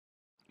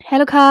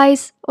Hello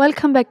guys,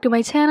 welcome back to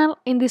my channel.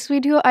 In this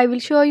video I will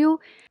show you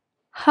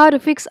how to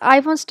fix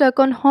iPhone stuck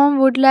on home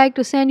would like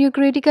to send you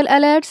critical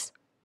alerts.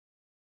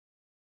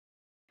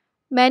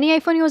 Many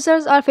iPhone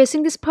users are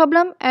facing this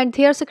problem and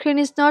their screen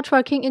is not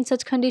working in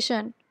such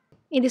condition.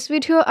 In this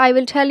video I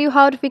will tell you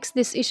how to fix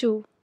this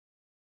issue.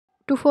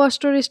 To force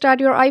to restart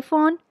your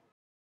iPhone,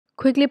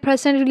 quickly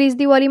press and release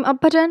the volume up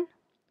button.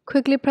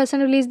 Quickly press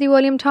and release the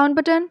volume down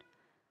button.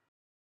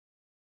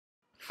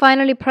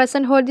 Finally press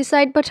and hold the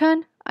side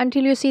button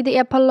until you see the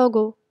Apple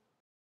logo.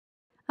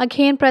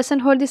 Again press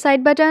and hold the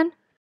side button.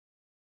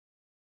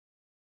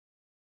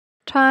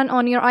 Turn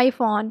on your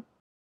iPhone.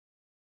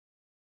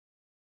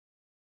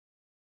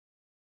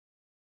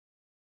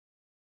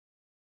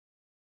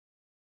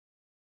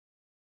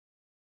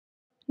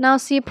 Now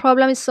see,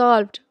 problem is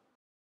solved.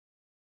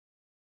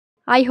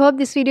 I hope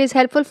this video is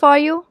helpful for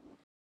you.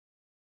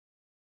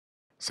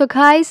 So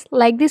guys,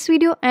 like this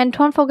video and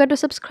don't forget to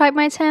subscribe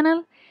my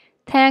channel.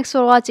 Thanks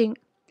for watching.